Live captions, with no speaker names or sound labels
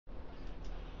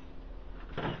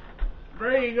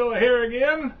There you go here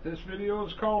again. This video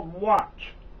is called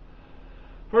Watch.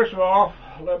 First of all,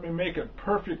 let me make it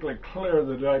perfectly clear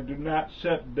that I do not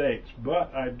set dates,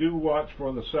 but I do watch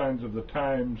for the signs of the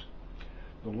times.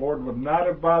 The Lord would not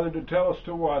have bothered to tell us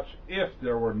to watch if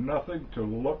there were nothing to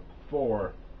look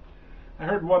for. I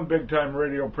heard one big-time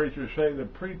radio preacher say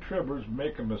that pre-tribbers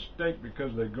make a mistake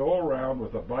because they go around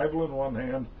with a Bible in one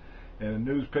hand and a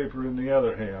newspaper in the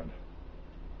other hand.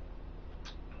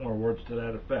 Or words to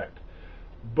that effect.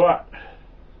 But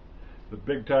the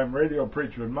big-time radio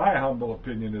preacher, in my humble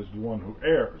opinion, is the one who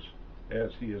errs,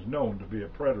 as he is known to be a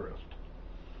preterist.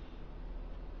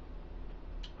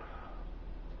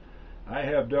 I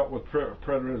have dealt with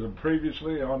preterism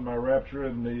previously on my Rapture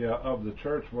of the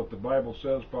Church, What the Bible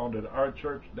Says, found at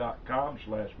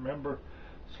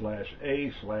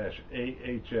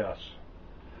ourchurch.com/member/A/AHS.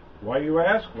 Why, you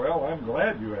ask? Well, I'm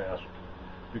glad you asked,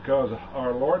 because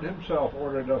our Lord himself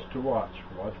ordered us to watch.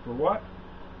 Watch for what?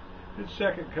 His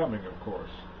second coming, of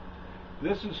course.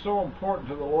 This is so important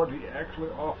to the Lord, he actually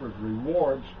offers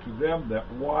rewards to them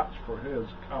that watch for his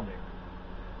coming.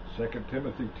 2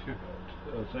 Timothy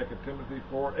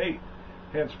 4:8.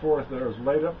 Henceforth there is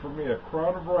laid up for me a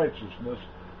crown of righteousness,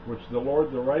 which the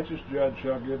Lord the righteous judge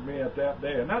shall give me at that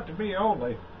day, and not to me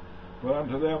only, but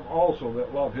unto them also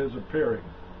that love his appearing.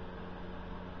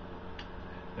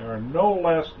 There are no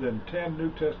less than 10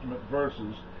 New Testament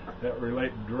verses that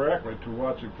relate directly to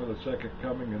watching for the second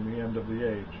coming and the end of the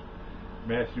age.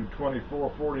 Matthew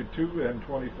 24:42 and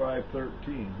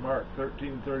 25:13, Mark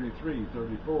 13:33,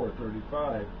 34,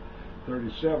 35,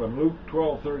 37, Luke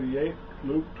 12:38,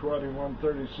 Luke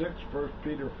 21:36, 1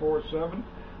 Peter 4:7,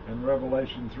 and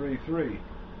Revelation 3:3.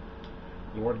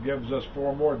 The Lord gives us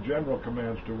 4 more general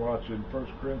commands to watch in 1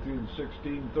 Corinthians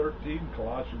 16:13,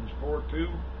 Colossians 4:2,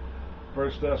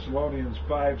 1 Thessalonians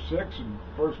 5:6, and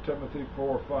 1 Timothy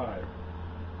 4:5.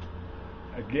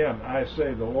 Again, I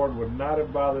say the Lord would not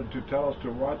have bothered to tell us to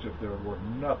watch if there were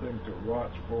nothing to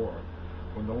watch for.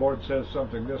 When the Lord says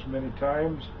something this many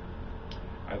times,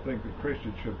 I think the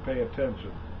Christian should pay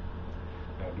attention.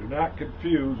 Now, do not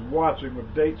confuse watching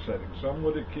with date setting. Some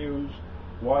would accuse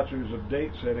watchers of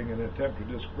date setting in an attempt to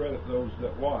discredit those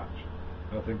that watch.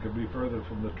 Nothing could be further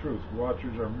from the truth.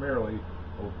 Watchers are merely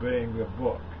obeying the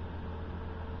book.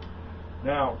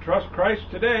 Now, trust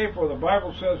Christ today, for the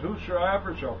Bible says,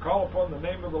 whosoever shall call upon the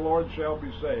name of the Lord shall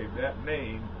be saved. That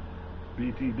name,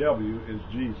 BTW, is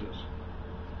Jesus.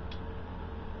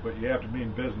 But you have to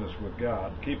mean business with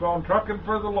God. Keep on trucking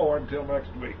for the Lord. Until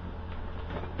next week.